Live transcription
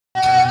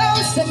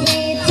Yes, I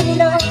need to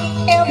know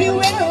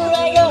everywhere I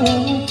go.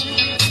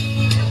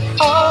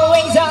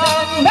 Always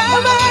on my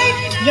mind.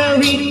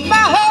 You're in my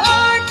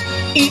heart,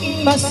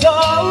 in my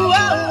soul.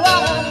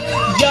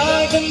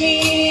 You're the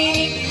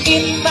meaning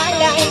in my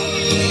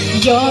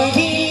life. You're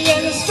the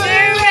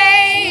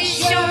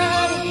inspiration.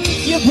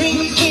 You bring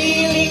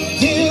healing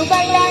to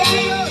my life.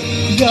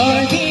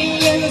 You're the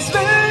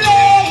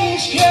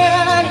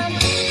inspiration.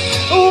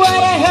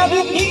 Wanna have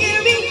you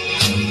near me?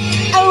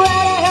 I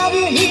wanna have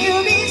you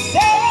hear me say,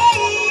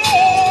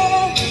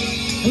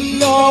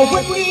 no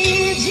one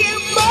needs you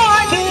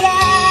more than I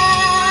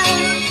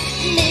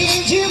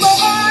need you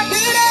more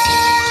than I.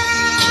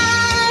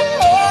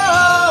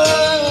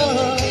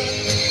 Oh,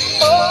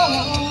 oh,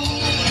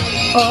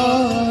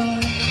 oh,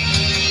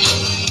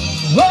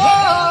 oh.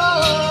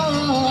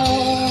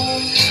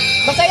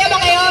 Masaya ba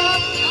kayo?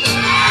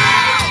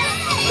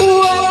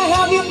 Wanna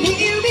have you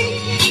near me?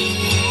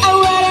 I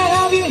wanna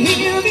have you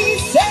hear me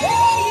say,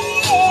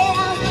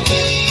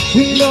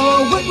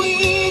 no one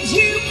needs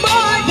you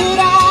more than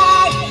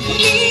I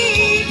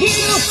need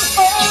you.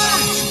 Oh,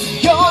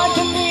 you're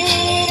the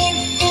meaning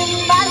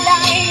in my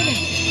life.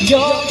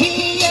 You're the